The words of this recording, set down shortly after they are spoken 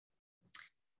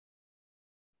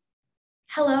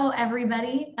Hello,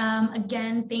 everybody.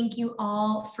 Again, thank you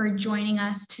all for joining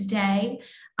us today.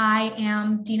 I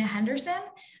am Dina Henderson,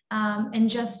 and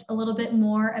just a little bit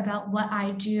more about what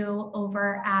I do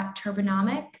over at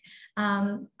Turbonomic.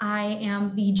 I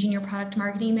am the Junior Product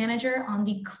Marketing Manager on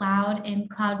the cloud and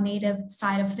cloud native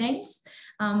side of things.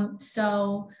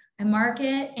 So I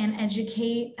market and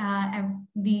educate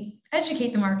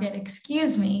the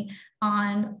market,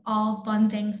 on all fun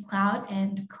things cloud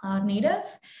and cloud native.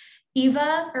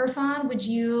 Eva, Irfan, would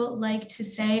you like to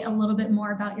say a little bit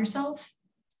more about yourself?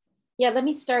 Yeah, let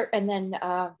me start, and then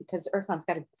because Irfan's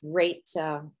got a great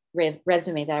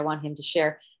resume that I want him to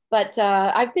share. But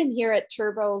I've been here at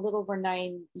Turbo a little over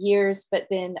 9 years, but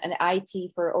been an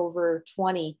IT for over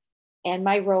 20. And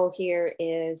my role here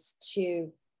is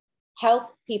to help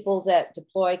people that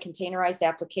deploy containerized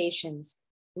applications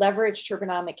leverage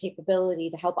Turbonomic capability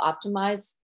to help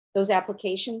optimize those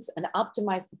applications and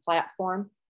optimize the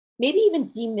platform. Maybe even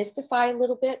demystify a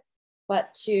little bit,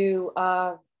 but to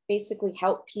basically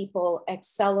help people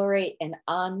accelerate and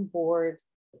onboard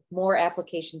more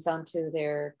applications onto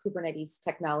their Kubernetes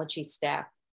technology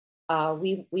stack.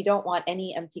 We don't want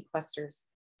any empty clusters.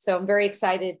 So I'm very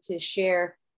excited to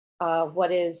share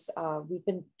we've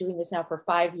been doing this now for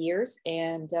 5 years,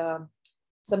 and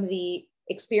some of the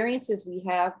experiences we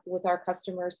have with our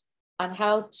customers on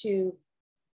how to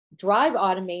drive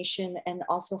automation and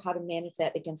also how to manage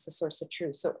that against the source of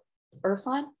truth. So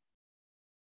Irfan?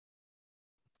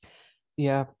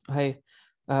 Yeah, hi,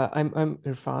 I'm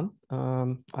Irfan.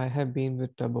 I have been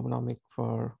with Turbonomic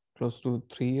for close to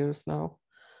 3 years now.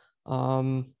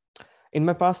 In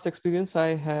my past experience,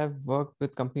 I have worked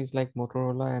with companies like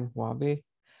Motorola and Huawei.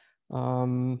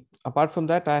 Apart from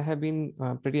that, I have been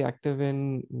pretty active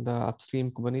in the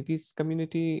upstream Kubernetes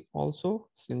community also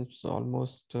since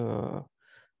almost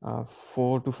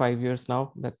 4 to 5 years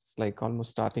now. That's like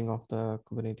almost starting of the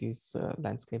Kubernetes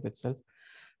landscape itself.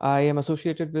 I am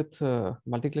associated with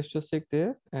multi-cluster SIG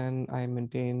there, and I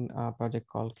maintain a project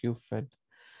called KubeFed.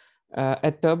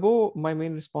 At Turbo, my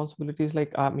main responsibility is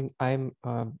I'm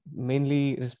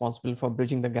mainly responsible for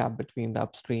bridging the gap between the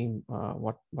upstream,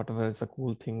 whatever is a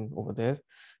cool thing over there,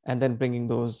 and then bringing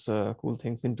those cool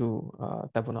things into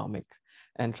Turbonomic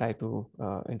and try to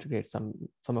integrate some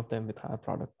of them with our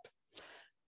product.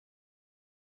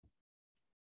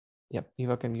 Yep,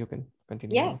 Eva, you can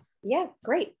continue. Yeah,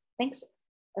 great. Thanks,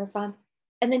 Irfan.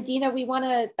 And then Dina, we want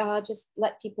to just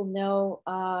let people know.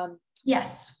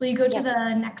 Yes, will you go to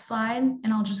the next slide and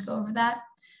I'll just go over that.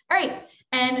 All right,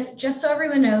 and just so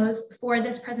everyone knows, for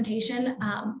this presentation,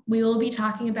 we will be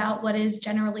talking about what is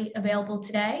generally available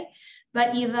today,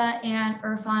 but Eva and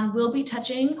Irfan will be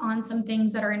touching on some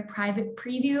things that are in private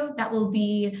preview that will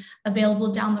be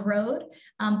available down the road,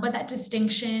 but that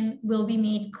distinction will be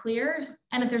made clear.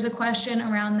 And if there's a question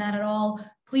around that at all,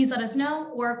 please let us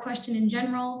know, or a question in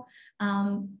general,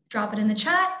 drop it in the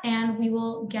chat and we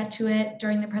will get to it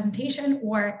during the presentation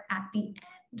or at the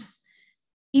end.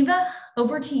 Eva,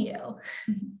 over to you.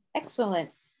 Excellent.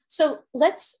 So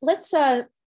let's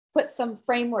put some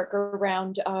framework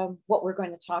around what we're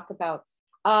going to talk about.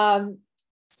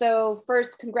 So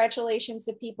first, congratulations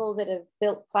to people that have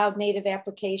built cloud native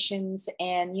applications,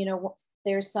 and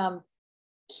there's some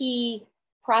key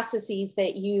processes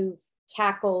that you've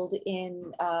tackled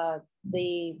in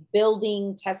the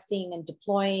building, testing, and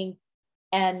deploying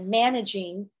and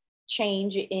managing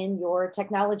change in your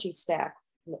technology stack,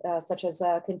 such as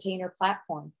a container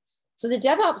platform. So the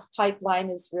DevOps pipeline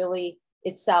is really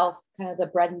itself kind of the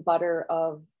bread and butter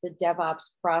of the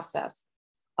DevOps process.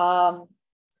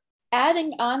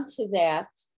 Adding on to that,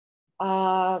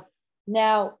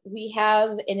 now we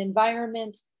have an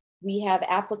environment, we have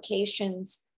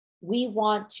applications, we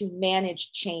want to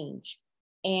manage change,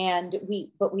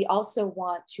 but we also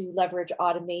want to leverage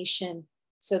automation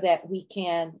so that we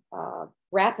can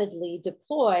rapidly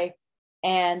deploy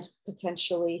and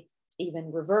potentially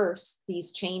even reverse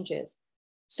these changes.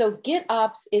 So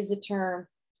GitOps is a term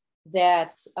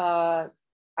that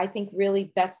I think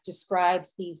really best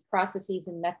describes these processes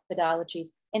and methodologies.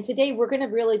 And today we're going to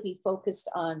really be focused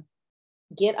on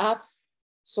GitOps,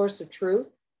 source of truth.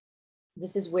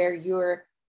 This is where your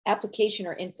application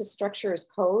or infrastructure as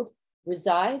code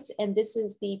resides. And this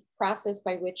is the process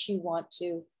by which you want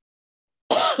to,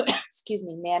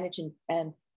 manage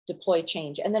and deploy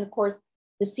change. And then of course,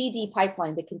 the CD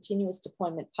pipeline, the continuous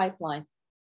deployment pipeline.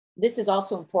 This is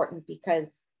also important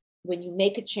because when you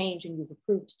make a change and you've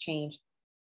approved a change,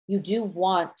 you do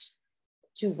want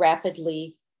to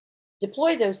rapidly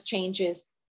deploy those changes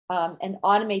and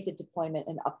automate the deployment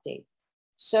and update.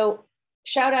 So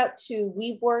shout out to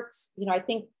Weaveworks. I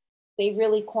think They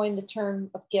really coined the term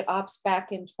of GitOps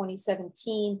back in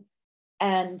 2017.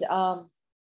 And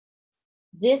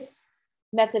this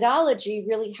methodology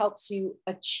really helps you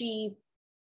achieve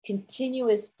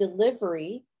continuous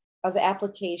delivery of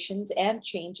applications and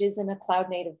changes in a cloud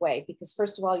native way. Because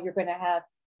first of all, you're going to have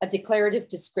a declarative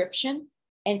description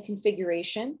and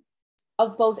configuration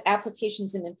of both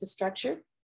applications and infrastructure.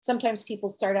 Sometimes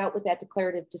people start out with that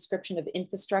declarative description of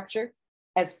infrastructure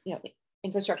as, you know,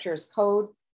 infrastructure as code.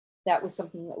 That was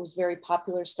something that was very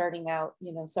popular starting out,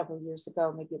 you know, several years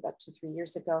ago, maybe about 2-3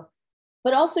 years ago.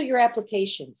 But also your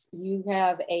applications. You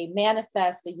have a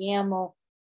manifest, a YAML.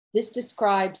 This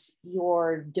describes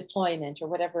your deployment or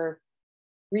whatever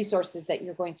resources that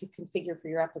you're going to configure for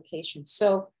your application.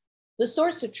 So the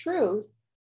source of truth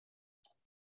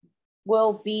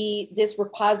will be this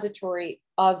repository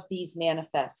of these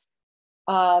manifests.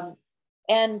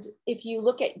 And if you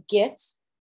look at Git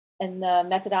and the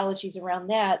methodologies around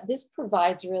that, this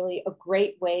provides really a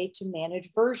great way to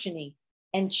manage versioning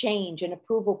and change and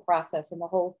approval process and the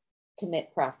whole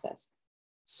commit process.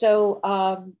 So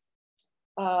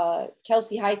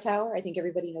Kelsey Hightower, I think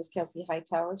everybody knows Kelsey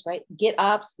Hightower's, right?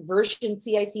 GitOps, version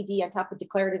CI/CD on top of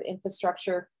declarative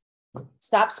infrastructure,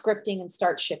 stop scripting and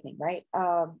start shipping, right?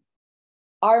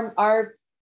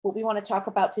 What we want to talk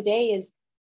about today is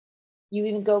you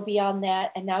even go beyond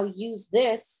that and now use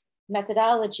this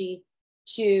methodology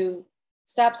to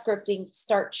stop scripting,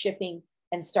 start shipping,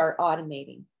 and start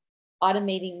automating.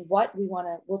 Automating what we want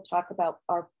to, we'll talk about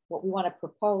what we want to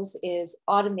propose is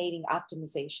automating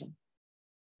optimization.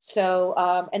 So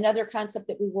another concept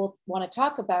that we will want to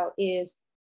talk about is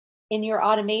in your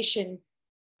automation,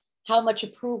 how much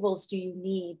approvals do you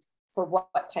need for what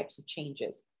types of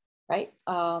changes, right?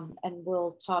 And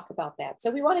we'll talk about that.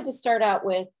 So we wanted to start out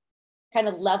with kind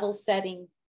of level setting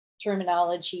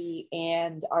terminology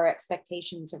and our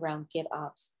expectations around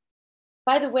GitOps.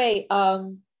 By the way,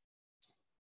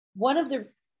 one of the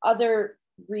other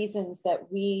reasons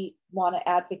that we want to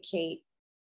advocate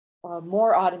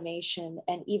more automation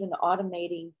and even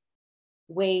automating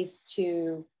ways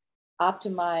to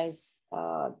optimize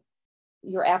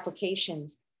your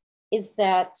applications is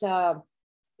that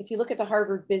if you look at the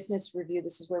Harvard Business Review,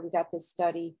 this is where we got this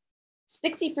study,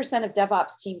 60% of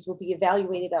DevOps teams will be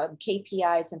evaluated on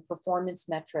KPIs and performance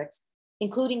metrics,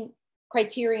 including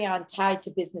criterion tied to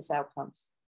business outcomes.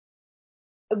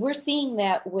 We're seeing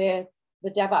that with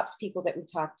the DevOps people that we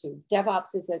talk to.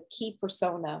 DevOps is a key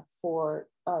persona for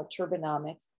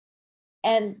Turbonomic.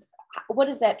 And what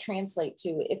does that translate to?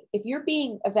 If you're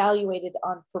being evaluated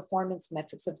on performance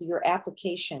metrics of your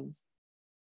applications,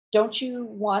 don't you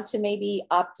want to maybe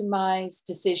optimize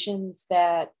decisions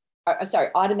that,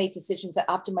 automate decisions that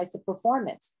optimize the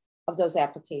performance of those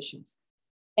applications?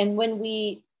 And when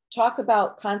we talk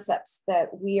about concepts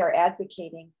that we are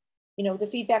advocating, you know, the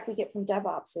feedback we get from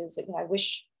DevOps is that, you know, I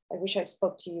wish I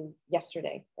spoke to you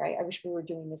yesterday, right? I wish we were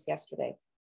doing this yesterday.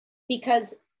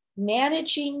 Because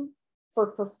managing for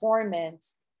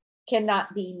performance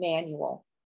cannot be manual.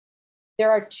 There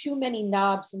are too many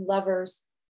knobs and levers.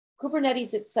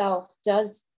 Kubernetes itself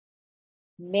does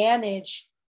manage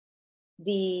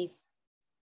the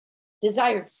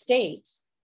desired state,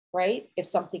 right? If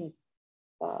something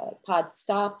pod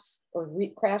stops or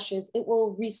crashes, it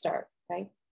will restart, right?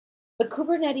 But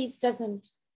Kubernetes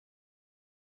doesn't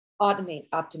automate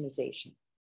optimization.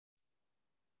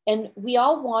 And we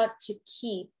all want to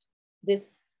keep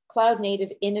this cloud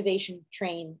native innovation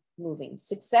train moving.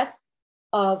 Success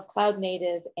of cloud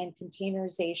native and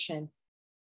containerization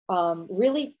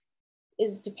really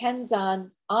depends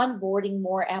on onboarding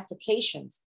more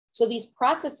applications. So these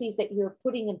processes that you're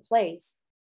putting in place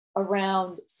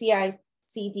around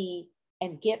CI/CD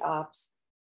and GitOps,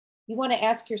 you want to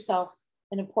ask yourself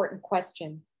an important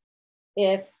question.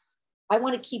 If I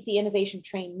want to keep the innovation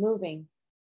train moving,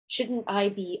 shouldn't I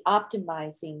be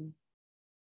optimizing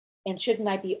and shouldn't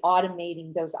I be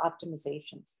automating those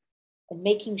optimizations and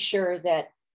making sure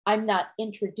that I'm not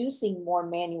introducing more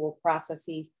manual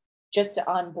processes just to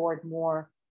onboard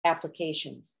more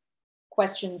applications?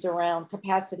 Questions around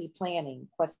capacity planning,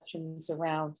 questions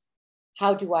around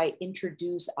how do I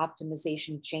introduce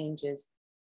optimization changes?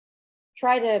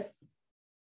 Try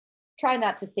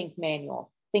not to think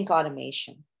manual, think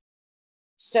automation.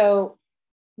 So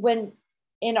when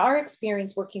in our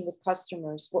experience working with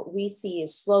customers, what we see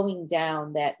is slowing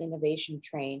down that innovation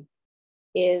train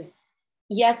is,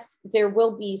 yes, there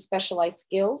will be specialized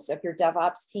skills of your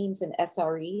DevOps teams and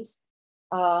SREs.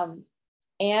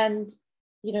 And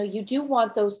you know, you do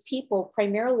want those people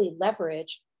primarily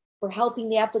leverage for helping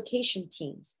the application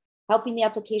teams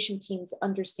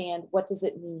understand what does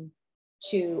it mean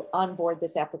to onboard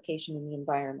this application in the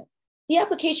environment. The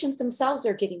applications themselves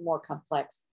are getting more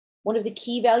complex. One of the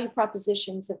key value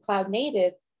propositions of cloud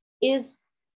native is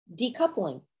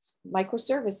decoupling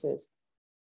microservices.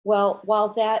 Well,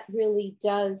 while that really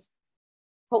does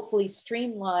hopefully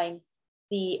streamline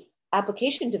the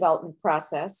application development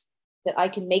process, that I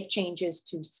can make changes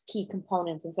to key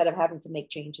components instead of having to make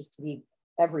changes to the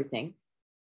everything,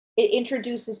 it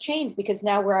introduces change, because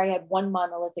now where I had one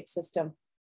monolithic system,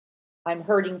 I'm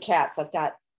herding cats. I've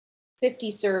got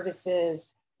 50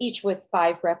 services, each with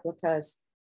 5 replicas.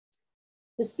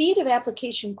 The speed of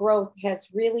application growth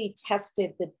has really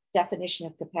tested the definition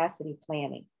of capacity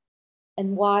planning.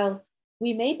 And while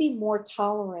we may be more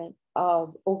tolerant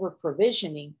of over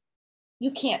provisioning, you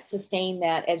can't sustain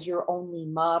that as your only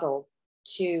model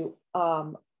to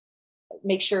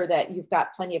make sure that you've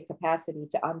got plenty of capacity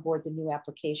to onboard the new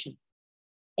application.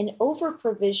 And over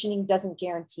provisioning doesn't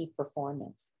guarantee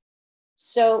performance.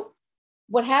 So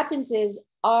what happens is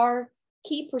our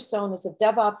key personas of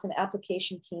DevOps and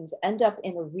application teams end up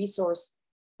in a resource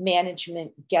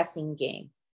management guessing game.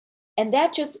 And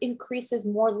that just increases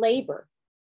more labor.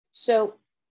 So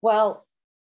while,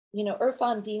 you know,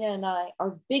 Irfan, Dina, and I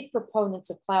are big proponents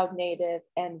of cloud native,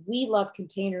 and we love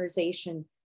containerization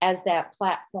as that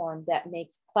platform that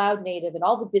makes cloud native and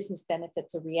all the business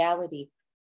benefits a reality,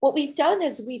 what we've done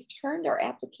is we've turned our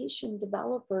application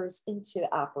developers into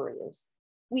operators.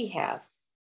 We have.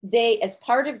 They, as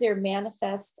part of their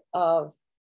manifest of,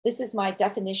 this is my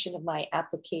definition of my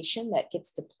application that gets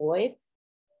deployed,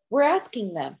 we're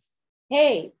asking them,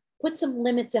 hey, put some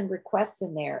limits and requests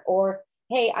in there, or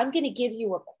hey, I'm going to give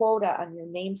you a quota on your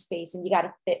namespace and you got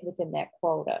to fit within that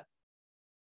quota.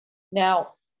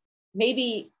 Now,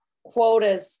 maybe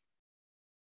quotas,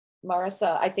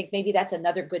 Marissa, I think maybe that's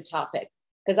another good topic,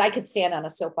 because I could stand on a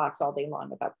soapbox all day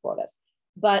long about quotas.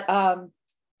 But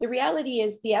the reality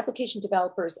is the application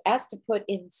developer is asked to put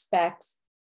in specs.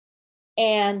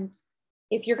 And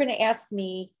if you're going to ask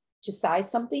me to size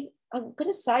something, I'm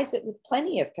going to size it with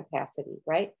plenty of capacity,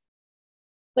 right?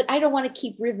 But I don't want to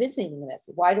keep revisiting this.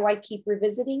 Why do I keep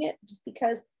revisiting it? Just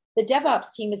because the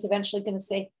DevOps team is eventually going to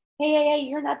say, hey,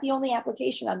 you're not the only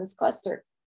application on this cluster.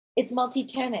 It's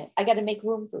multi-tenant. I got to make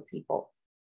room for people.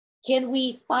 Can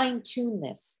we fine tune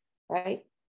this, right?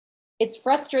 It's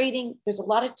frustrating. There's a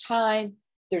lot of time.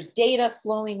 There's data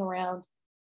flowing around.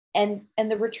 And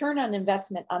the return on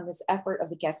investment on this effort of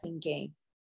the guessing game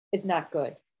is not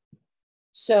good.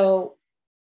 So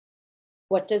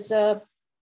what does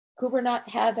Kubernetes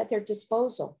have at their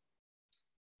disposal?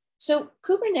 So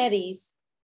Kubernetes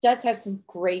does have some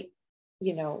great,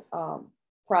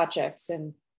 projects,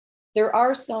 and there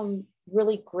are some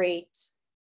really great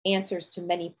answers to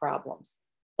many problems.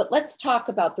 But let's talk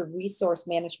about the resource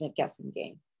management guessing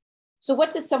game. So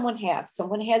what does someone have?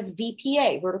 Someone has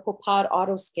VPA, vertical pod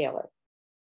autoscaler.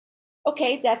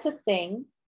 Okay, that's a thing.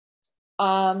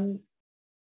 But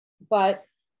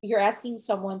you're asking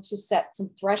someone to set some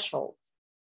thresholds,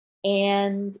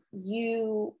 and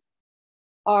you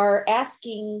are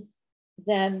asking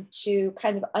them to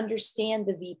kind of understand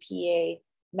the VPA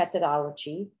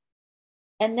methodology.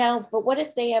 And now, but what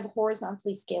if they have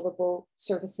horizontally scalable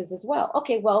services as well?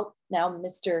 Okay, well, now,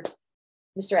 Mr.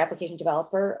 Application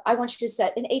Developer, I want you to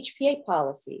set an HPA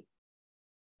policy.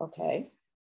 Okay,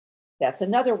 that's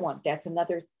another one. That's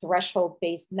another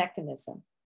threshold-based mechanism.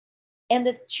 And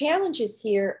the challenges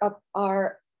here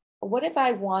are, what if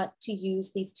I want to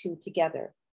use these two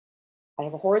together? I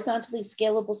have a horizontally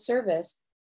scalable service,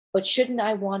 but shouldn't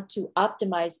I want to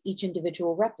optimize each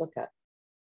individual replica?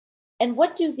 And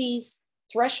what do these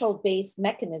threshold-based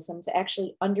mechanisms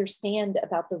actually understand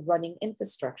about the running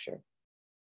infrastructure?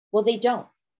 Well, they don't.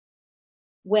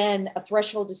 When a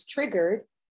threshold is triggered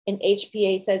and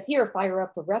HPA says, here, fire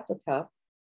up a replica,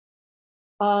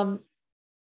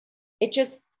 it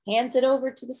just hands it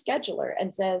over to the scheduler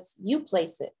and says, you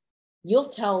place it.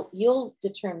 You'll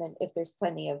determine if there's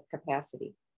plenty of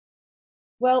capacity.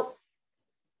 Well,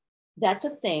 that's a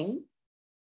thing,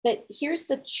 but here's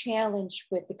the challenge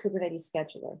with the Kubernetes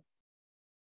scheduler.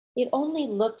 It only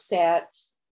looks at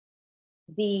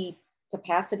the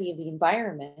capacity of the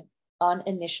environment on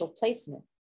initial placement.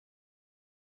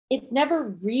 It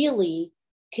never really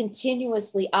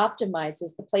continuously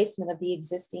optimizes the placement of the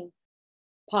existing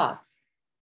pods.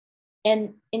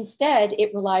 And instead,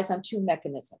 it relies on two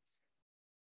mechanisms.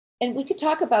 And we could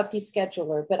talk about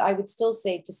descheduler, but I would still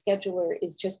say descheduler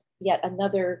is just yet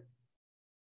another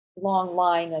long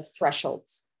line of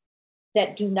thresholds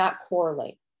that do not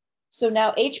correlate. So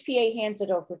now HPA hands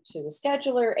it over to the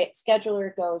scheduler.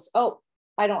 Scheduler goes, oh,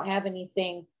 I don't have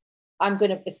anything. I'm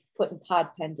going to put in pod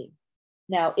pending.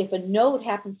 Now, if a node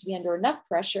happens to be under enough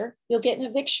pressure, you'll get an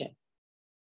eviction.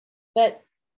 But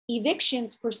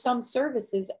evictions for some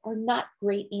services are not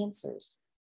great answers.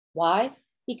 Why?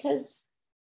 Because,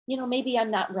 maybe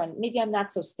I'm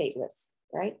not so stateless,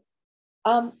 right?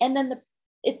 And then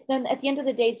then at the end of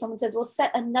the day, someone says, well,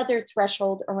 set another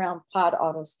threshold around pod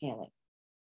auto scaling.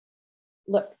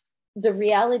 Look, the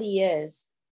reality is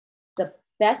the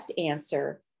best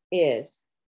answer is,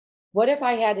 what if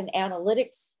I had an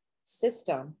analytics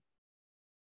system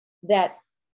that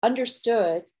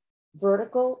understood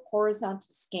vertical, horizontal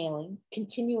scaling,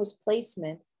 continuous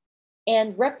placement,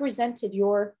 and represented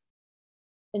your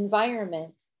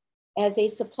environment as a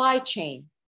supply chain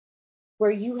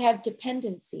where you have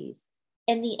dependencies,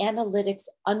 and the analytics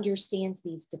understands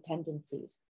these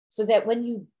dependencies, so that when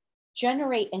you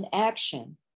generate an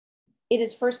action, it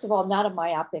is first of all not a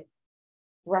myopic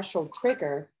threshold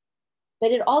trigger,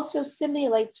 but it also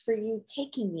simulates for you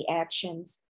taking the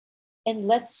actions and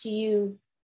lets you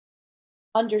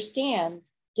understand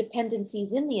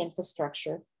dependencies in the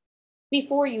infrastructure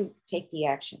before you take the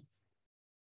actions.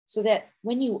 So that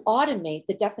when you automate,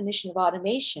 the definition of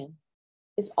automation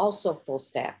is also full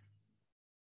stack.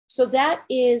 So that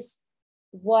is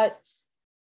what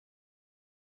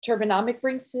Turbonomic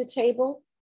brings to the table.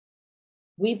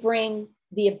 We bring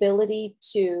the ability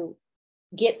to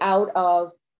get out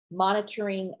of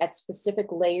monitoring at specific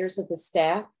layers of the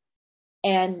stack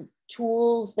and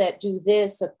tools that do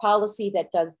this, a policy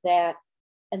that does that.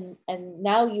 And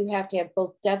now you have to have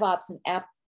both DevOps and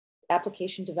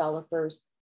application developers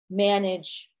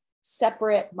manage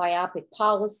separate myopic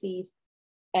policies,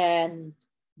 and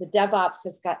the DevOps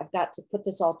has got to put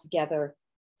this all together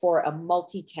for a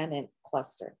multi-tenant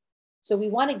cluster. So we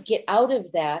want to get out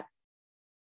of that,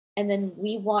 and then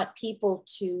we want people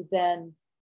to then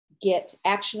get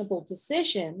actionable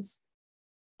decisions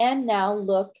and now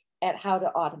look at how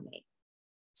to automate.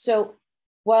 So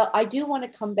while I do want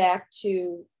to come back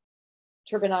to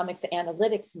Turbonomic's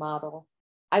analytics model,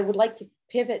 I would like to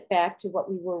pivot back to what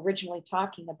we were originally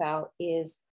talking about.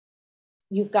 Is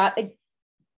you've got a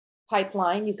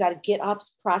pipeline, you've got a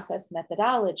GitOps process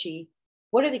methodology.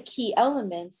 What are the key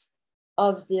elements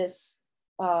of this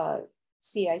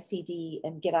CI/CD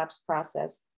and GitOps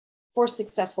process for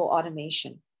successful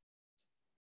automation?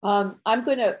 I'm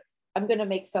going to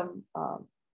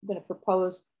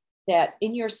propose that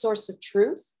in your source of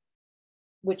truth,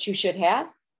 which you should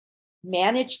have,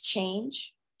 manage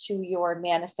change to your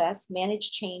manifest,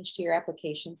 manage change to your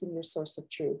applications in your source of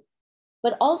truth,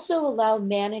 but also allow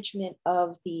management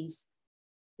of these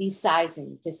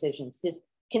sizing decisions, this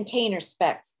container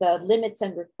specs, the limits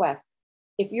and requests.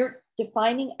 If you're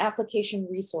defining application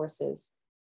resources,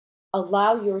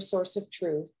 allow your source of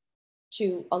truth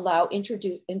to allow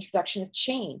introduction of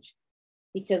change,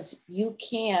 because you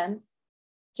can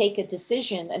take a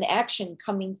decision, an action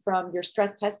coming from your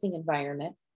stress testing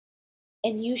environment,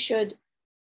 and you should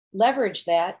leverage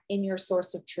that in your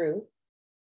source of truth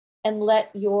and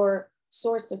let your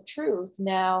source of truth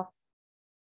now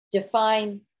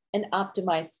define an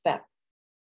optimized spec,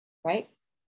 right?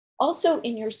 Also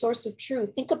in your source of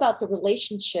truth, think about the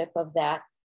relationship of that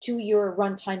to your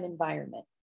runtime environment.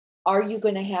 Are you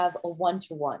going to have a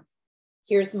one-to-one?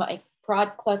 Here's my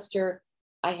prod cluster.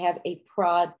 I have a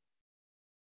prod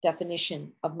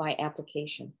definition of my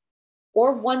application,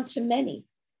 or one-to-many.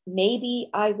 Maybe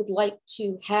I would like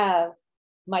to have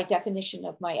my definition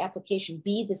of my application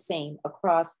be the same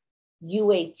across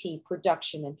UAT,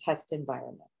 production, and test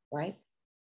environment, right?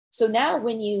 So now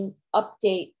when you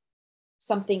update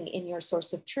something in your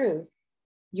source of truth,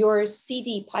 your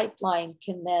CD pipeline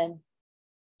can then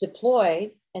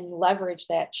deploy and leverage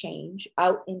that change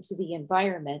out into the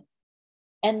environment,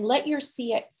 and let your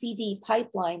CD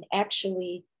pipeline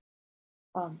actually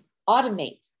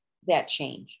automate that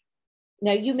change.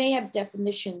 Now, you may have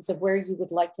definitions of where you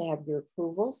would like to have your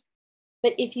approvals,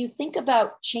 but if you think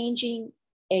about changing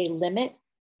a limit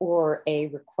or a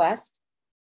request,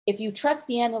 if you trust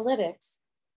the analytics,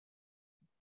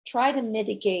 try to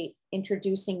mitigate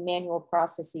introducing manual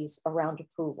processes around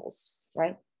approvals,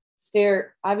 right?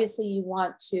 Obviously, you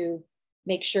want to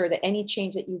make sure that any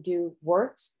change that you do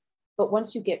works, but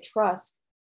once you get trust,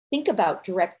 think about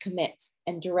direct commits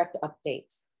and direct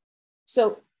updates.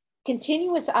 So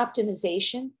continuous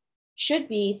optimization should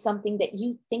be something that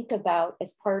you think about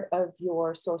as part of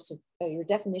your source of your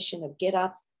definition of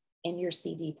GitOps and your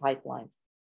CD pipelines.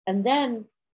 And then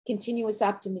continuous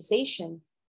optimization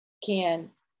can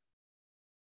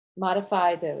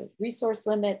modify the resource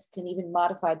limits, can even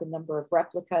modify the number of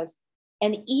replicas,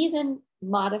 and even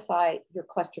modify your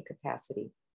cluster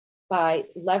capacity by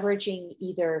leveraging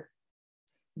either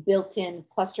built-in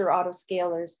cluster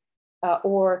autoscalers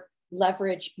or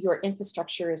leverage your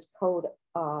infrastructure as code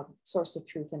source of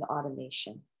truth and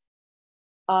automation.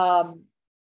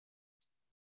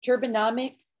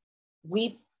 Turbonomic,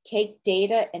 we take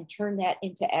data and turn that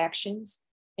into actions,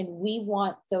 and we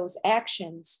want those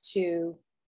actions to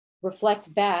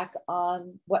reflect back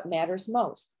on what matters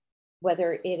most,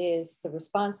 whether it is the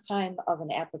response time of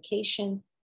an application,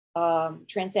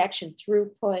 transaction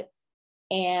throughput,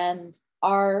 and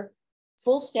our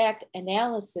full stack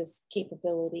analysis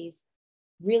capabilities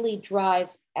really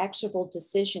drives actionable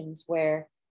decisions where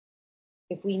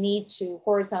if we need to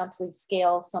horizontally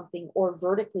scale something or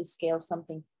vertically scale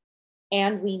something,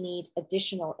 and we need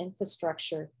additional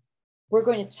infrastructure, we're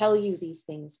going to tell you these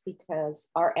things because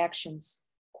our actions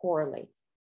correlate,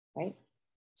 right?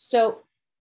 So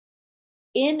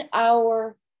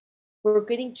we're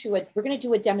going to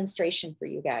do a demonstration for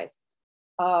you guys.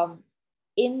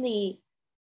 In the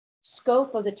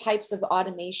scope of the types of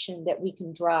automation that we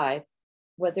can drive,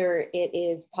 whether it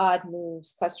is pod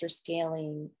moves, cluster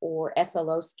scaling, or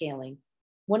SLO scaling,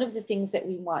 one of the things that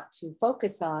we want to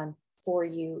focus on for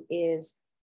you is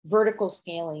vertical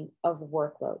scaling of the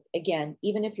workload. Again,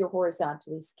 even if you're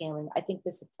horizontally scaling, I think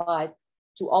this applies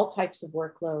to all types of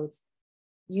workloads.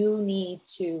 You need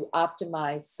to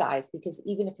optimize size because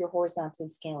even if you're horizontally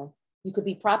scaling, you could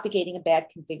be propagating a bad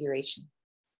configuration.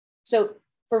 So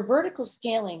for vertical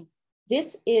scaling,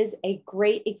 this is a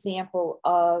great example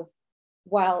of,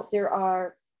 while there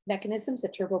are mechanisms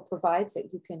that Turbo provides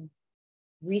that you can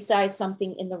resize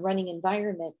something in the running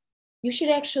environment, you should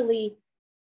actually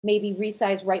maybe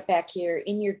resize right back here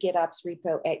in your GitOps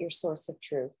repo at your source of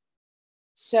truth.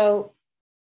 So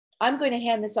I'm going to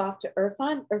hand this off to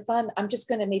Irfan. Irfan, I'm just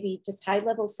going to maybe just high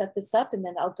level set this up, and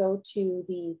then I'll go to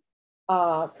the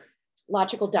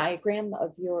logical diagram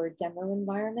of your demo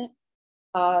environment.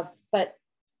 But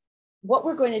what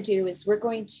we're going to do is we're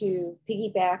going to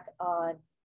piggyback on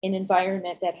an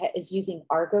environment that is using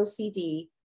Argo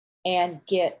CD and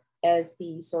Git as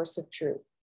the source of truth.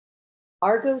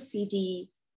 Argo CD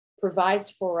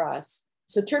provides for us,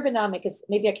 so Turbonomic is,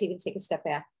 maybe I can even take a step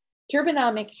back.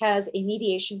 Turbonomic has a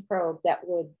mediation probe that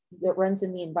runs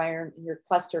in the environment in your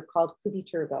cluster called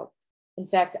kubeturbo. In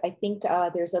fact, I think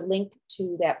there's a link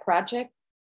to that project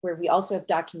where we also have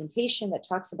documentation that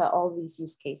talks about all of these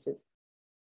use cases.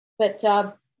 But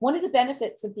one of the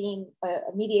benefits of being a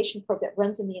mediation probe that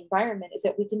runs in the environment is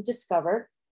that we can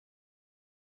discover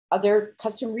other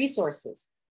custom resources.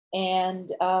 And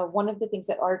one of the things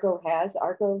that Argo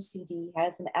CD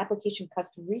has an application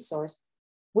custom resource,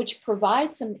 which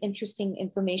provides some interesting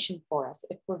information for us.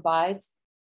 It provides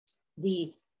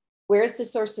where's the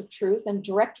source of truth and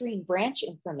directory and branch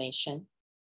information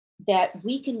that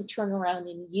we can turn around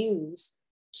and use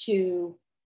to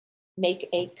make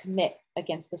a commit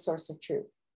against the source of truth.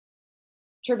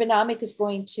 Turbonomic is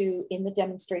going to, in the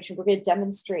demonstration, we're going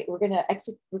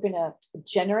to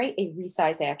generate a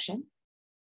resize action.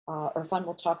 Irfan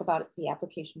will talk about the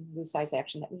application resize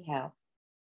action that we have.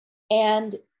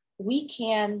 And we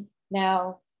can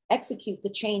now execute the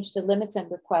change to limits and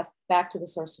requests back to the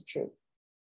source of truth.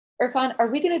 Irfan, are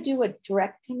we going to do a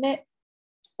direct commit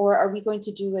or are we going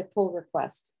to do a pull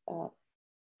request?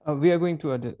 We are going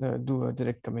to do a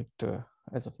direct commit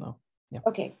as of now. Yeah.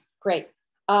 Okay, great.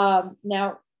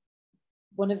 Now,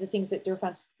 one of the things that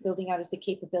Irfan's building out is the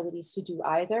capabilities to do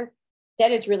either.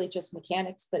 That is really just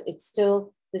mechanics, but it's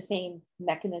still the same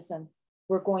mechanism.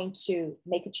 We're going to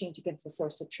make a change against the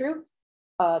source of truth,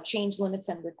 change limits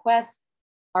and requests.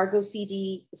 Argo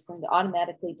CD is going to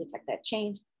automatically detect that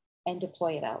change and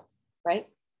deploy it out, right?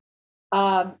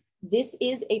 This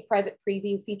is a private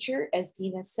preview feature, as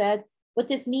Dina said. What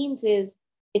this means is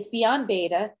it's beyond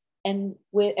beta. And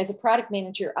as a product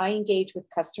manager, I engage with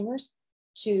customers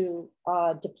to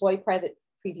deploy private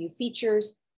preview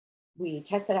features. We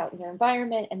test it out in their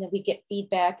environment, and then we get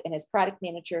feedback. And as product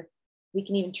manager, we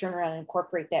can even turn around and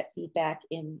incorporate that feedback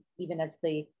in even as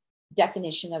the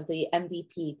definition of the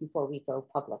MVP before we go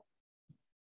public.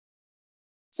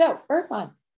 So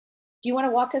Irfan, do you want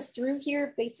to walk us through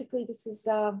here? Basically, this is,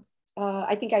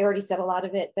 I think I already said a lot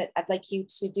of it, but I'd like you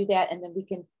to do that, and then we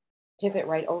can pivot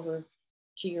right over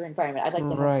to your environment. I'd like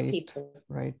to have people.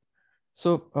 Right.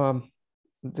 So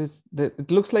it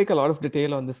looks like a lot of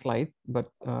detail on this slide, but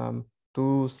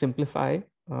to simplify,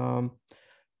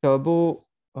 Turbo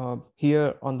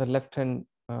here on the left hand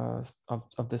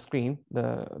of the screen,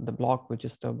 the block which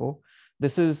is Turbo,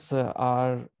 this is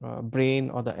our brain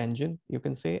or the engine, you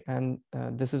can say, and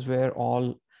this is where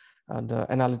all the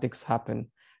analytics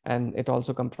happen. And it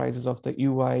also comprises of the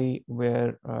UI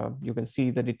where you can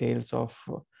see the details of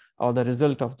or the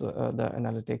result of the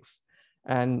analytics.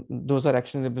 And those are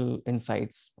actionable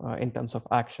insights in terms of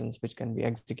actions which can be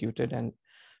executed. And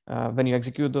when you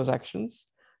execute those actions,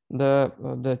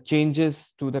 the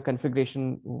changes to the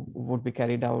configuration would be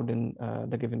carried out in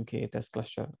the given K8s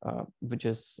cluster, which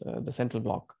is the central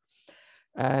block.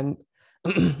 And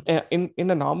in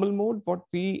a normal mode, what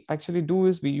we actually do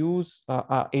is we use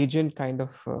our agent kind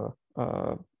of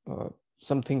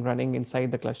something running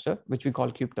inside the cluster, which we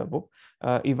call Kube Turbo.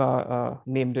 Eva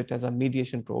named it as a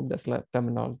mediation probe. That's like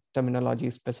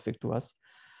terminology specific to us.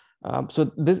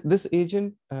 So this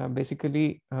agent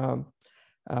basically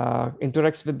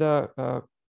interacts with the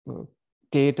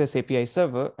K8s API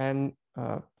server and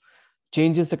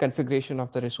changes the configuration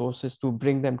of the resources to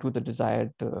bring them to the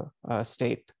desired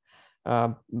state.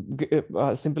 A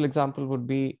simple example would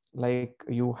be like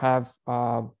you have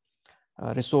a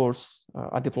resource,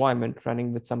 a deployment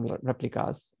running with some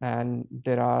replicas, and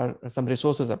there are some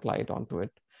resources applied onto it.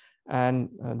 And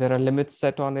there are limits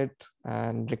set on it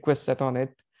and requests set on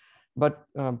it. But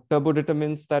Turbo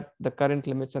determines that the current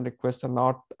limits and requests are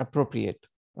not appropriate.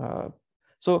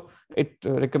 So it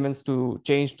recommends to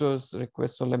change those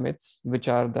requests or limits, which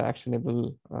are the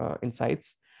actionable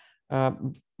insights,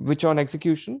 which on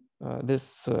execution,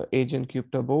 this agent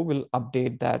Kube Turbo will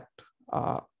update that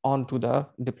onto the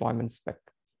deployment spec.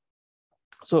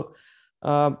 So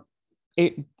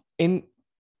in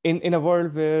a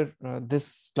world where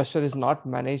this cluster is not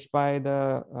managed by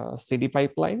the CD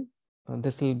pipeline,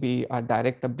 this will be a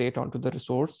direct update onto the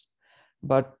resource.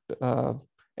 But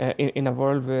in a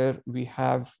world where we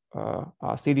have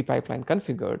a CD pipeline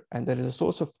configured and there is a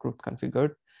source of truth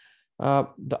configured,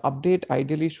 the update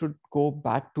ideally should go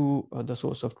back to the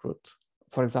source of truth.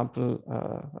 For example,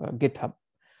 GitHub,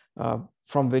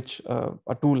 from which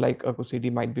a tool like Argo CD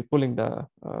might be pulling the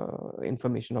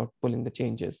information or pulling the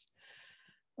changes.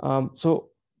 So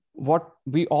what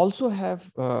we also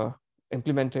have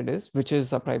implemented is, which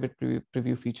is a private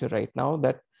preview feature right now,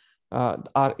 that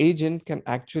our agent can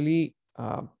actually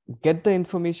get the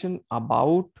information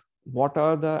about what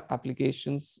are the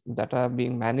applications that are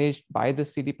being managed by the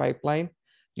CD pipeline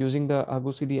using the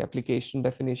Argo CD application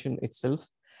definition itself,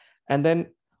 and then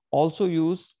also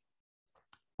use.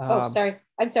 Oh, sorry.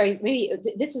 I'm sorry. Maybe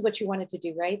this is what you wanted to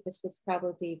do, right? This was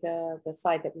probably the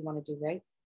slide that we want to do, right?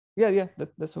 Yeah,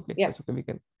 that's okay. Yeah. That's okay. We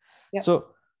can. Yeah.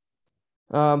 So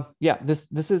yeah, this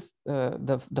is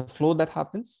the flow that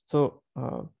happens. So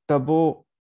Turbo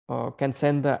can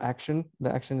send the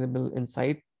actionable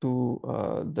insight to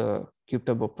the Kube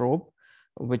Turbo probe,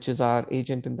 which is our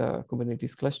agent in the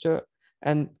Kubernetes cluster.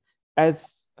 And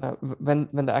as when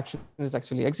the action is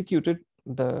actually executed,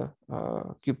 the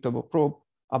Kube Turbo probe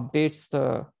updates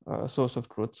the source of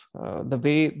truth. The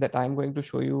way that I'm going to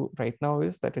show you right now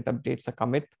is that it updates a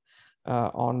commit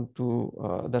onto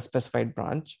the specified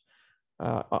branch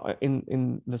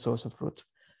in the source of truth.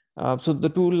 So the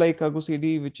tool like Argo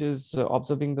CD, which is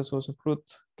observing the source of truth,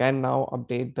 can now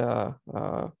update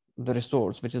the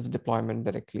resource, which is the deployment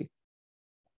directly.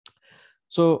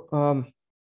 So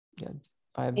yeah,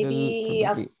 I maybe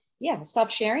will I'll stop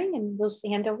sharing and we'll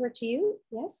hand over to you.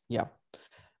 Yes. Yeah,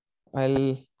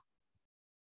 I'll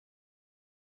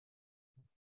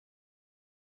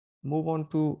move on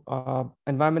to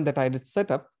environment that I did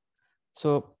set up.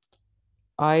 So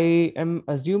I am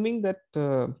assuming that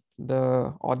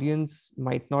the audience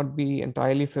might not be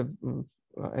entirely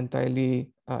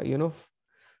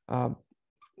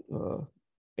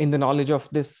in the knowledge of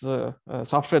this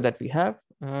software that we have.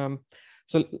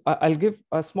 So I'll give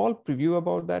a small preview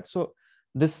about that. So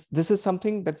this is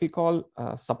something that we call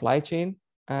supply chain,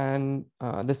 and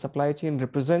the supply chain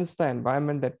represents the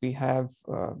environment that we have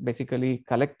basically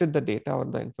collected the data or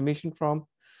the information from.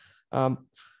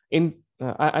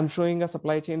 I'm showing a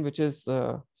supply chain which is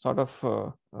sort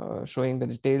of showing the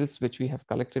details which we have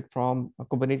collected from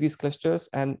Kubernetes clusters,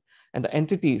 and the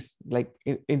entities, like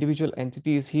individual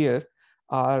entities here,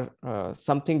 are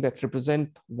something that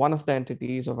represent one of the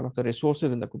entities or one of the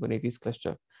resources in the Kubernetes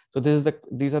cluster. So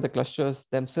these are the clusters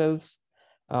themselves.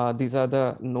 These are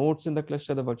the nodes in the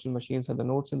cluster. The virtual machines are the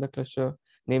nodes in the cluster.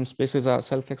 Namespaces are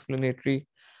self-explanatory.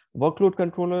 Workload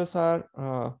controllers are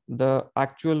the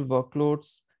actual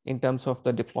workloads in terms of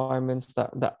the deployments,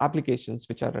 the applications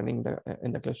which are running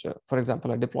in the cluster. For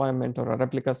example, a deployment or a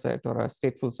replica set or a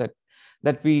stateful set,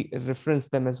 that we reference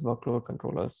them as workload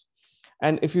controllers.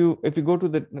 And if you go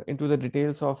to into the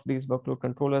details of these workload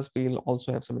controllers, we'll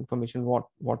also have some information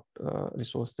what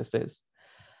resource this is.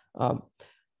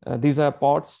 These are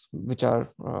pods which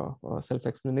are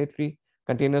self-explanatory.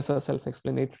 Containers are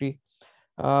self-explanatory.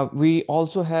 We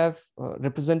also have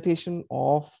representation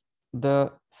of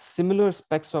the similar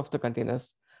specs of the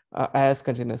containers as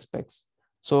container specs.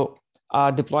 So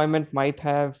Our deployment might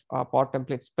have a pod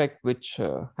template spec, which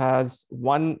has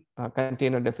one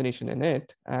container definition in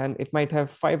it, and it might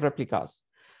have 5 replicas.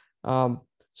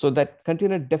 So that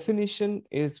container definition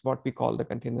is what we call the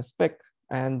container spec,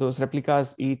 and those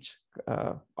replicas each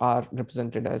are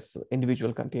represented as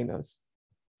individual containers.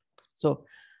 So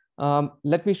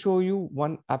let me show you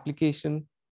one application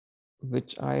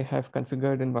which I have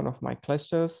configured in one of my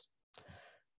clusters.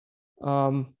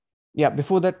 Yeah,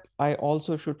 before that, I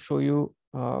also should show you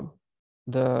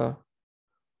the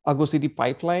Argo CD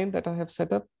pipeline that I have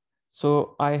set up.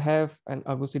 So I have an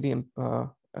Argo CD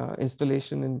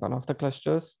installation in one of the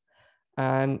clusters,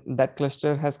 and that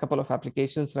cluster has a couple of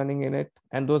applications running in it,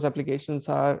 and those applications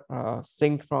are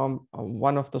synced from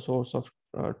one of the source of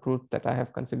truth that I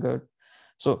have configured.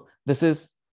 So this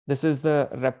is the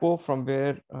repo from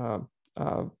where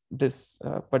this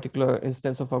particular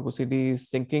instance of Argo CD is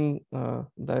syncing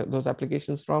those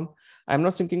applications from. I'm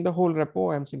not syncing the whole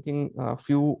repo. I'm syncing a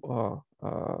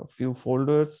few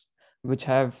folders which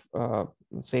have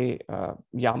say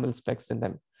YAML specs in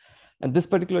them. And this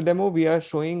particular demo, we are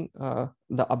showing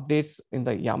the updates in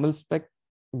the YAML spec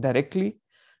directly,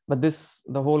 but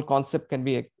the whole concept can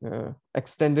be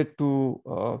extended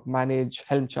to manage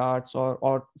Helm charts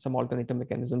or some alternative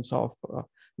mechanisms of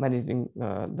managing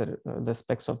the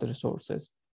specs of the resources.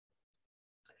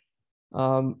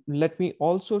 Let me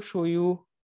also show you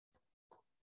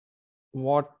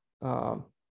what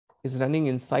is running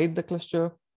inside the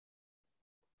cluster.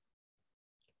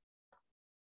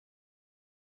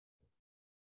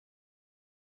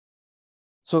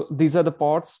 So these are the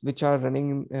pods which are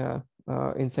running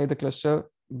inside the cluster,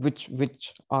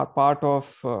 which are part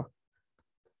of a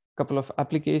couple of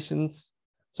applications.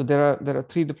 So there are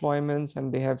 3 deployments,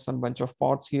 and they have some bunch of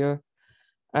pods here.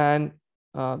 And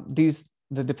the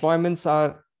deployments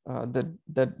are the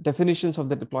definitions of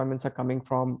the deployments are coming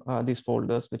from these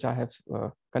folders which I have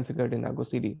configured in Argo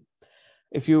CD.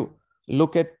 If you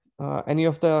look at any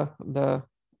of the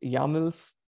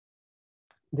YAMLs,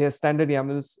 they are standard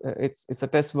YAMLs. It's a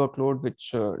test workload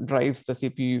which drives the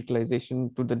CPU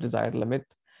utilization to the desired limit.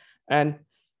 And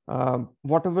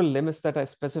whatever limits that I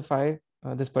specify,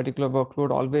 this particular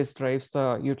workload always drives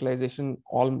the utilization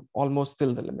almost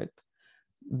till the limit.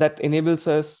 That enables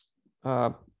us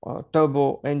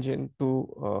Turbo engine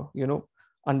to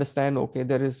understand, okay,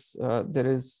 there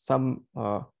is some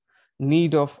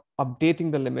need of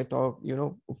updating the limit, or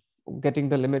getting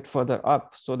the limit further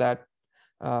up, so that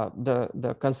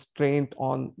the constraint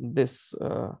on this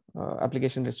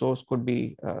application resource could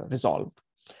be resolved.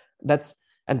 That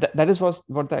is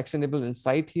what the actionable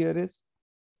insight here is.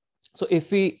 So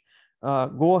if we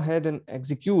go ahead and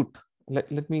execute,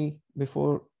 let me,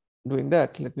 before doing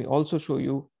that, let me also show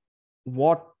you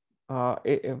what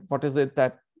is it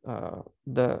that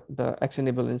the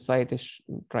actionable insight is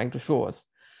trying to show us.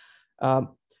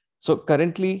 So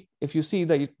currently, if you see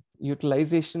the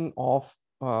utilization of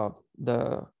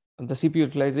the CPU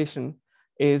utilization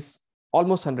is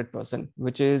almost 100%,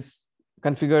 which is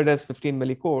configured as 15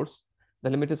 millicores. The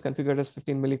limit is configured as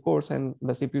 15 millicores, and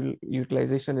the CPU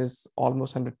utilization is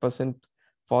almost 100%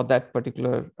 for that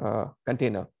particular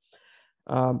container.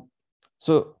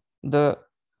 So the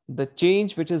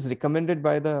change which is recommended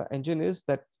by the engine is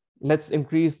that let's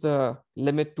increase the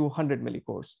limit to 100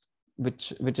 millicores,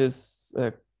 which is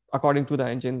according to the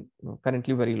engine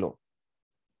currently very low.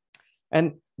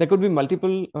 And there could be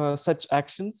multiple such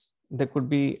actions. There could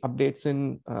be updates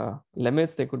in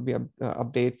limits. There could be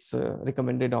updates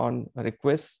recommended on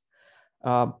requests.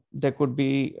 There could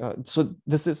be, so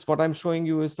this is what I'm showing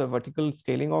you is the vertical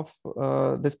scaling of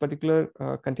this particular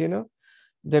container.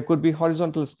 There could be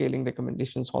horizontal scaling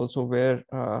recommendations also, where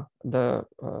the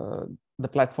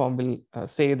platform will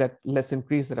say that let's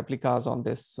increase the replicas on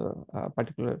this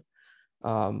particular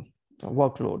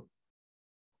workload.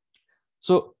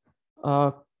 So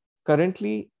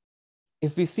currently,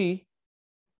 if we see,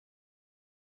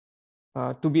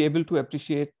 to be able to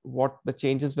appreciate what the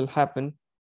changes will happen,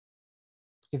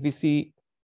 if we see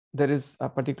there is a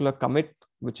particular commit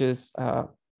which was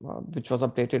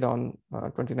updated on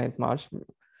 29th March,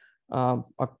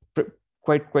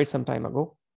 quite some time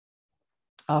ago.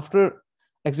 After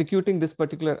executing this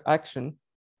particular action,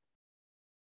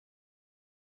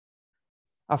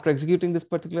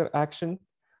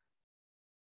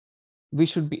 we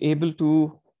should be able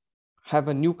to have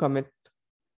a new commit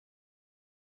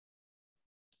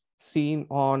seen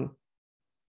on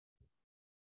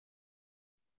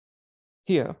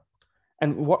here.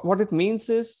 And what it means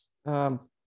is,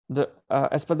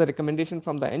 as per the recommendation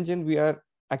from the engine, we are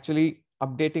actually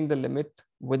updating the limit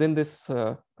within this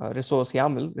resource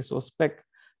YAML, resource spec,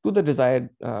 to the desired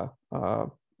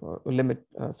limit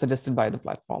suggested by the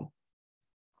platform.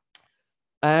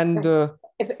 And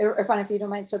Irfan, if you don't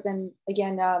mind, so then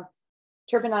again,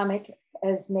 Turbonomic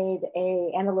has made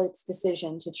a analytics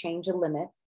decision to change a limit,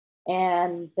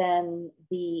 and then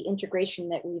the integration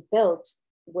that we've built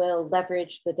will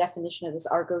leverage the definition of this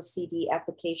Argo CD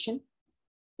application.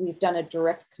 We've done a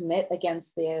direct commit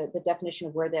against the definition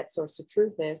of where that source of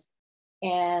truth is,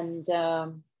 and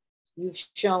you've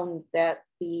shown that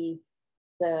the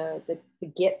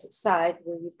Git side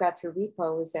where you've got your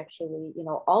repo is actually, you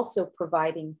know, also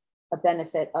providing a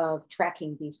benefit of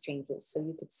tracking these changes. So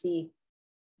you could see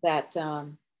that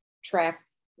track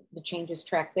the changes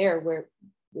track there,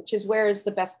 which is where is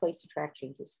the best place to track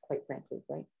changes, quite frankly,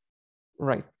 right?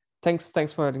 Right. Thanks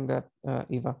for adding that,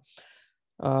 Eva.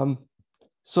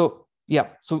 So yeah,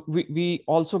 so we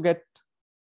also get,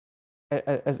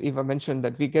 as Eva mentioned,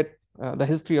 that we get the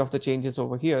history of the changes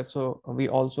over here. So we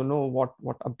also know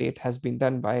what update has been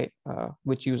done by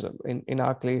which user. In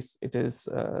our case, it is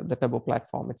the Turbo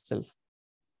platform itself.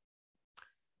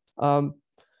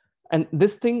 And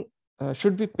this thing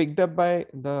should be picked up by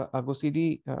the Argo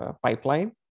CD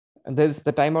pipeline. And there's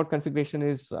the timeout configuration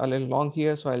is a little long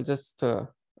here, so I'll just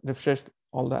refresh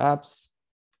all the apps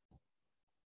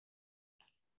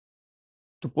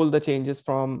to pull the changes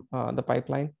from the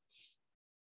pipeline.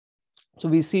 So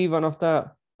we see one of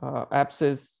the apps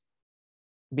is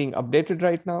being updated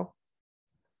right now.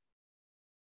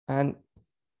 And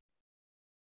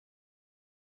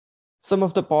some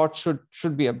of the pods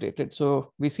should be updated.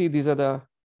 So we see these are the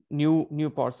new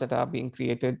pods that are being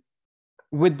created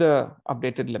with the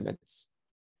updated limits.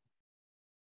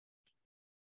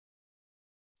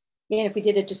 And if we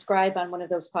did a describe on one of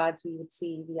those pods, we would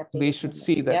see the updated. We should limit.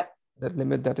 see that, yep. that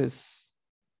limit that is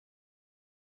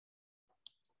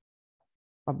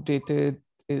updated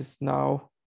is now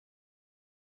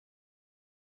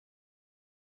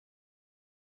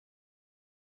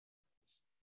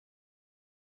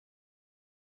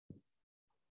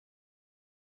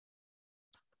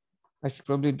I should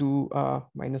probably do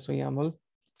minus YAML.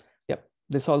 Yep,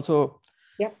 this also.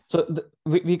 Yep. So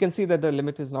we can see that the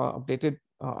limit is now updated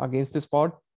against this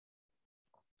pod.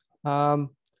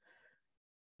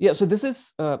 Yeah, so this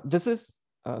is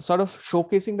sort of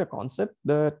showcasing the concept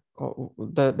that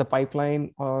the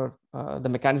pipeline or the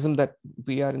mechanism that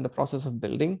we are in the process of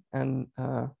building, and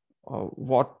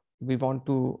what we want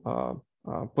to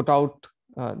put out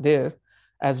there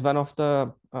as one of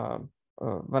the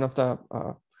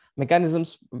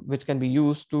mechanisms which can be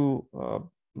used to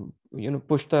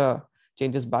push the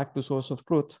changes back to source of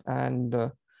truth, and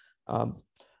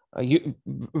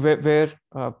where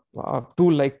a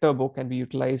tool like Turbo can be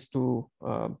utilized to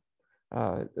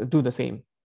do the same.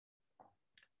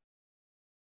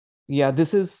 Yeah,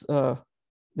 this is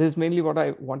mainly what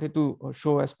I wanted to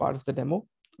show as part of the demo.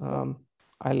 I'll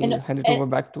hand it over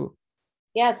back to.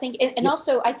 Yeah, I think, and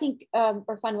also I think,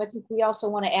 Irfan, I think we also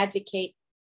want to advocate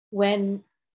when.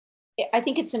 I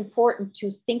think it's important to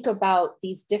think about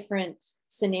these different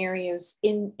scenarios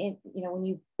in when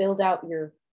you build out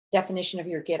your definition of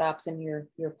your GitOps and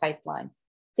your pipeline.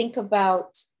 Think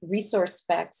about resource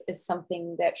specs as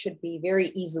something that should be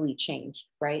very easily changed,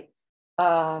 right?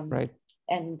 Right.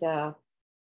 And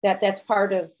that's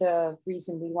part of the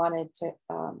reason we wanted to.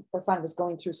 Irfan was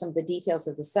going through some of the details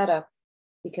of the setup,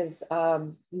 because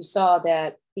you saw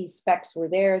that these specs were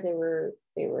there. They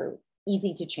were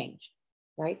easy to change,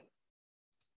 right?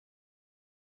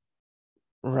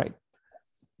 Right.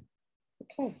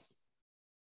 Okay.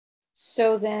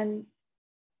 So then,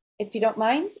 if you don't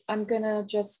mind, I'm gonna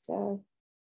just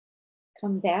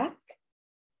come back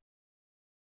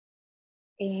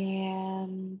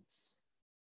and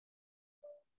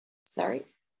sorry,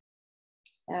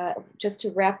 just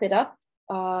to wrap it up.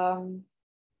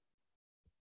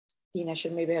 Dina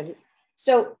should maybe have.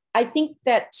 So I think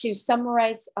that to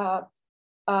summarize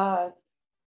some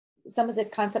of the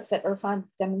concepts that Irfan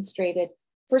demonstrated.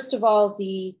 First of all,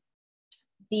 it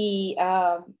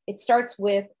starts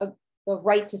with the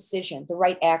right decision, the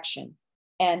right action.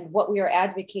 And what we are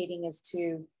advocating is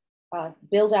to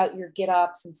build out your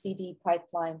GitOps and CD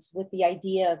pipelines with the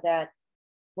idea that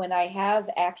when I have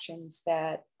actions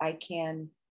that I can,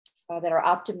 that are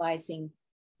optimizing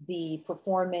the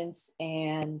performance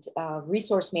and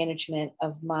resource management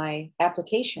of my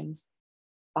applications,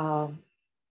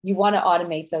 you want to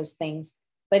automate those things.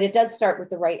 But it does start with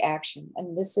the right action.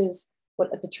 And this is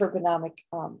what the Turbonomic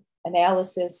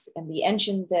analysis and the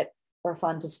engine that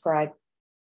Irfan described.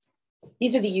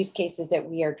 These are the use cases that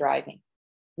we are driving.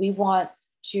 We want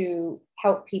to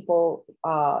help people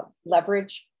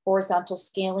leverage horizontal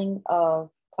scaling of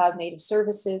cloud native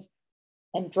services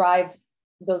and drive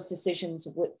those decisions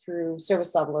through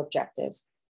service level objectives.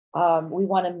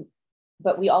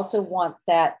 But we also want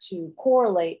that to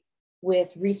correlate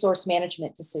with resource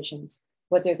management decisions,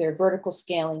 whether they're vertical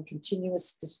scaling,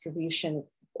 continuous distribution,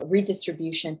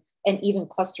 redistribution, and even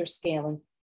cluster scaling,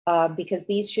 because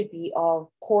these should be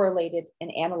all correlated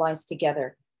and analyzed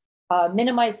together.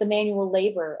 Minimize the manual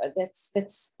labor.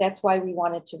 That's why we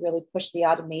wanted to really push the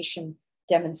automation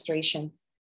demonstration.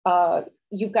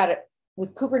 You've got it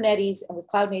with Kubernetes and with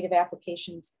cloud native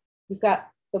applications. You've got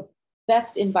the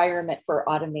best environment for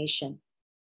automation.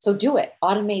 So do it.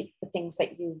 Automate the things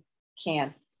that you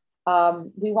can.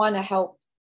 We want to help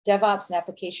DevOps and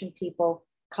application people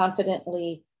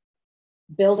confidently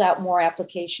build out more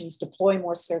applications, deploy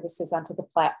more services onto the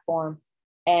platform,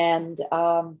 and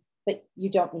but you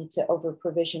don't need to over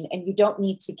provision, and you don't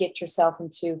need to get yourself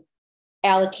into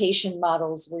allocation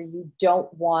models where you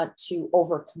don't want to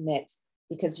overcommit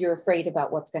because you're afraid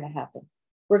about what's going to happen.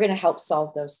 We're going to help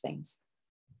solve those things.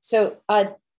 So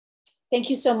thank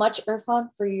you so much,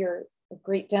 Irfan, for your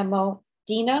great demo.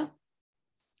 Dina,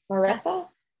 Marissa,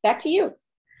 back to you.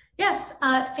 Yes,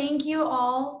 thank you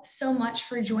all so much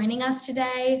for joining us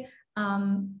today.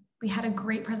 We had a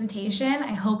great presentation.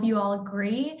 I hope you all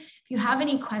agree. If you have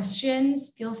any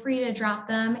questions, feel free to drop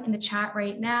them in the chat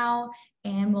right now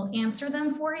and we'll answer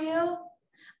them for you.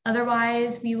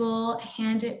 Otherwise, we will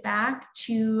hand it back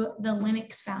to the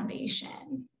Linux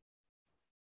Foundation.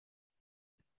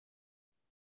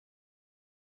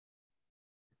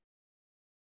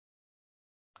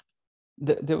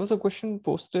 There was a question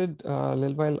posted a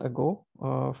little while ago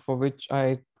for which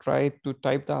I tried to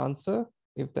type the answer,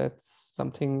 if that's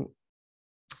something.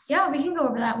 Yeah, we can go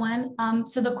over that one.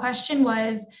 So the question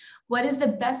was, what is the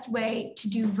best way to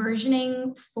do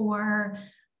versioning for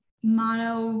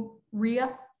mono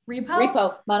repo?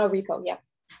 Mono repo, yeah.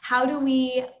 How do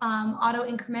we auto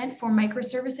increment for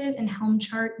microservices and Helm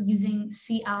chart using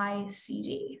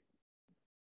CI/CD?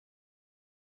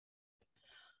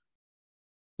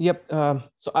 Yep.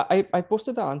 So I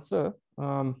posted the answer.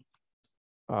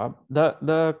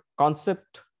 The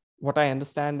concept, what I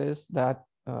understand is that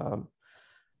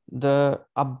the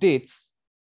updates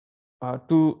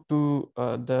to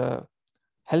the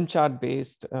Helm chart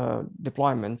based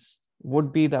deployments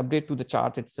would be the update to the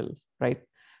chart itself, right?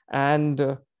 And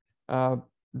the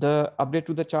update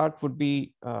to the chart would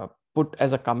be put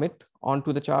as a commit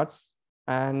onto the charts,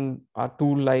 and a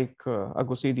tool like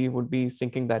AgoCD would be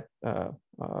syncing that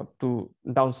to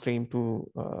downstream to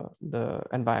the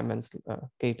environments,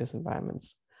 KTS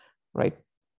environments, right?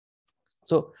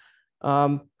 So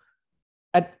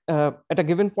at a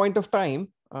given point of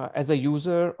time, as a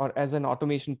user or as an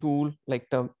automation tool like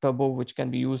Turbo, which can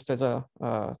be used as a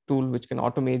tool which can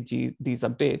automate these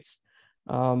updates,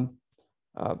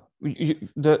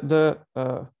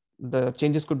 the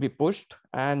changes could be pushed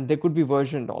and they could be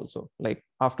versioned also, like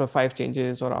after 5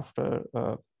 changes or after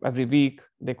every week,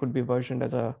 they could be versioned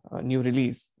as a new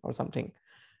release or something.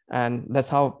 And that's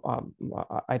how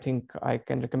I think I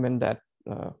can recommend that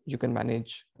you can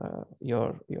manage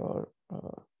your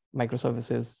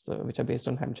microservices which are based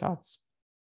on Helm charts.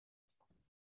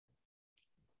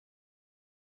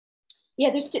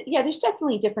 Yeah, there's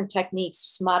definitely different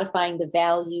techniques, modifying the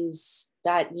values,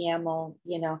 .yaml,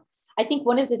 you know. I think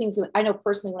one of the things I know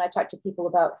personally when I talk to people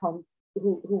about Helm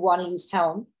who want to use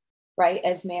Helm, right,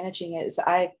 as managing it, is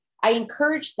I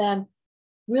encourage them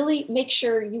really make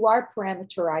sure you are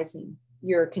parameterizing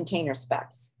your container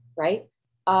specs, right?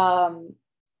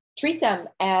 Treat them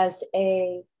as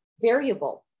a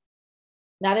variable,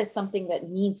 not as something that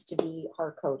needs to be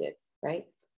hard-coded, right?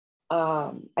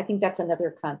 I think that's another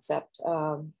concept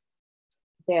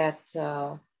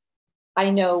that I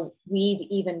know we've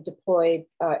even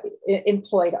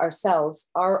employed ourselves,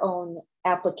 our own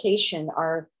application,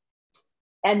 our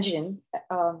engine,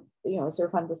 you know, as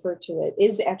Irfan referred to it,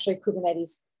 is actually a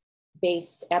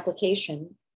Kubernetes-based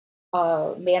application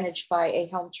managed by a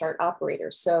Helm chart operator.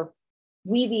 So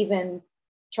we've even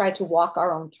tried to walk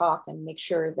our own talk and make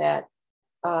sure that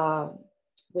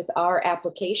with our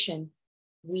application,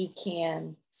 we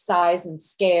can size and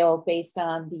scale based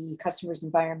on the customer's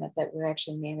environment that we're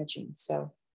actually managing.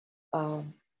 So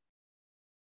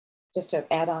just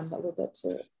to add on a little bit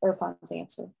to Irfan's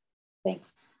answer.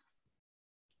 Thanks.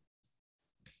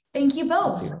 Thank you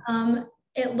both.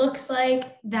 It looks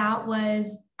like that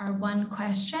was our one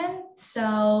question.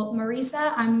 So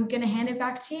Marissa, I'm gonna hand it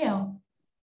back to you.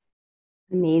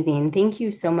 Amazing. Thank you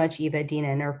so much, Eva, Dina,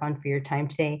 and Irfan for your time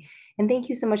today. And thank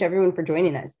you so much, everyone, for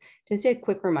joining us. Just a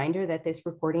quick reminder that this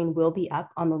recording will be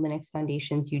up on the Linux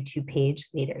Foundation's YouTube page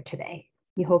later today.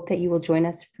 We hope that you will join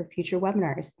us for future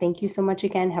webinars. Thank you so much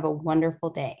again. Have a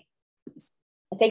wonderful day.